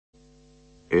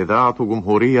إذاعة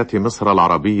جمهورية مصر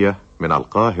العربية من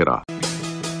القاهرة.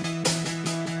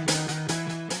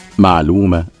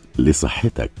 معلومة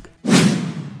لصحتك.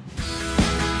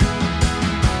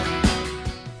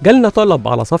 جالنا طلب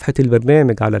على صفحة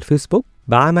البرنامج على الفيسبوك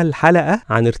بعمل حلقة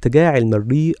عن ارتجاع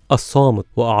المريء الصامت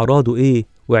وأعراضه إيه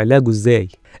وعلاجه إزاي.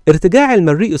 ارتجاع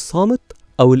المريء الصامت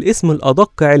أو الاسم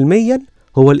الأدق علميا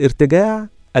هو الارتجاع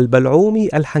البلعومي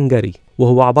الحنجري،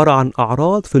 وهو عبارة عن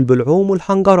أعراض في البلعوم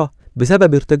والحنجرة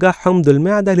بسبب ارتجاع حمض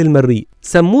المعدة للمريء.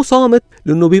 سموه صامت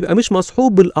لأنه بيبقى مش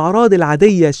مصحوب بالأعراض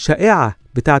العادية الشائعة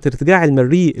بتاعة ارتجاع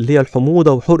المريء اللي هي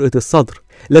الحموضة وحرقة الصدر،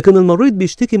 لكن المريض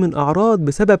بيشتكي من أعراض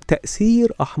بسبب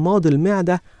تأثير أحماض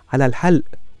المعدة على الحلق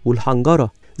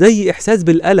والحنجرة، زي إحساس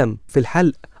بالألم في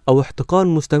الحلق أو احتقان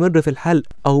مستمر في الحلق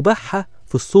أو بحة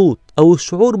في الصوت أو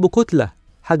الشعور بكتلة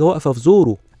حاجة واقفة في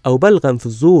زوره أو بلغم في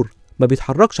الزور ما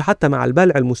بيتحركش حتى مع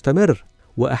البلع المستمر،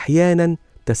 وأحيانا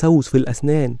تسوس في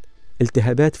الأسنان،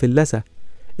 التهابات في اللثة،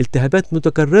 التهابات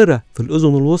متكررة في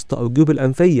الأذن الوسطى أو الجيوب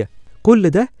الأنفية. كل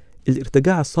ده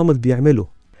الارتجاع الصامت بيعمله.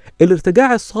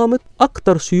 الارتجاع الصامت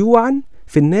أكتر شيوعا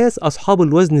في الناس أصحاب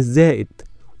الوزن الزائد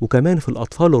وكمان في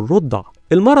الأطفال الرضع.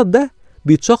 المرض ده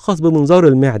بيتشخص بمنظار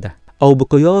المعدة أو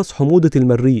بقياس حموضة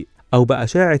المريء أو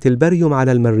بأشعة البريوم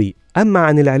على المريء. أما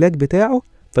عن العلاج بتاعه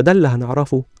فده اللي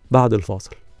هنعرفه بعد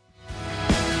الفاصل.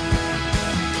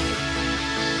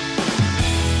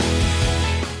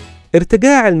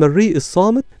 ارتجاع المريء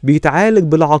الصامت بيتعالج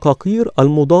بالعقاقير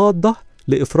المضادة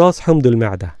لإفراز حمض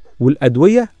المعدة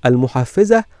والأدوية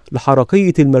المحفزة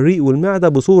لحركية المريء والمعدة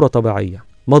بصورة طبيعية.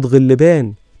 مضغ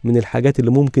اللبان من الحاجات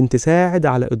اللي ممكن تساعد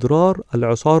على إضرار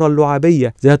العصارة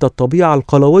اللعابية ذات الطبيعة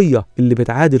القلوية اللي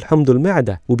بتعادل حمض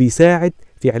المعدة وبيساعد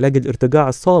في علاج الارتجاع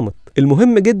الصامت.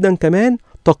 المهم جدا كمان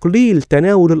تقليل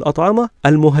تناول الأطعمة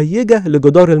المهيجة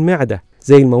لجدار المعدة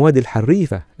زي المواد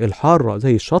الحريفة الحارة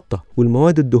زي الشطة،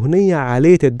 والمواد الدهنية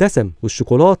عالية الدسم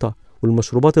والشوكولاتة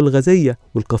والمشروبات الغازية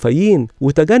والكافيين،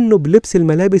 وتجنب لبس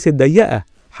الملابس الضيقة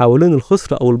حوالين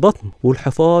الخصر أو البطن،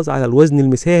 والحفاظ على الوزن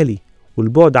المثالي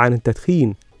والبعد عن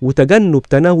التدخين، وتجنب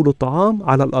تناول الطعام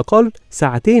على الأقل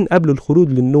ساعتين قبل الخروج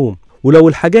للنوم. ولو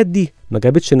الحاجات دي ما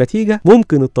جابتش نتيجة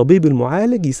ممكن الطبيب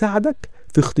المعالج يساعدك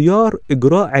في اختيار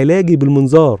إجراء علاجي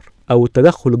بالمنظار أو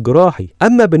التدخل الجراحي.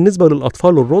 أما بالنسبة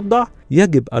للأطفال الرضع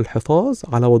يجب الحفاظ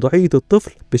على وضعية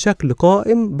الطفل بشكل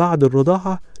قائم بعد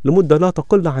الرضاعة لمدة لا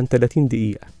تقل عن 30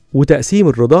 دقيقة، وتقسيم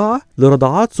الرضاعة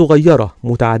لرضعات صغيرة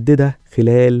متعددة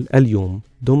خلال اليوم.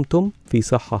 دمتم في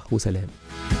صحة وسلام.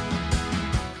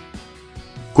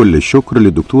 كل الشكر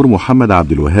للدكتور محمد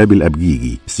عبد الوهاب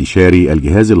الأبجيجي، استشاري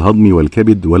الجهاز الهضمي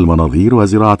والكبد والمناظير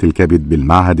وزراعة الكبد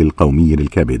بالمعهد القومي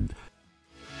للكبد.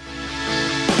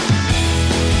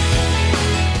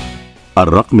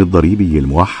 الرقم الضريبي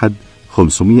الموحد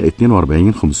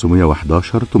 542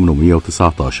 511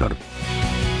 819.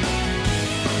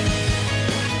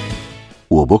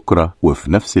 وبكرة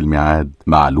وفي نفس الميعاد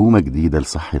معلومة جديدة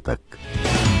لصحتك.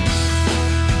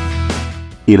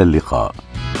 إلى اللقاء.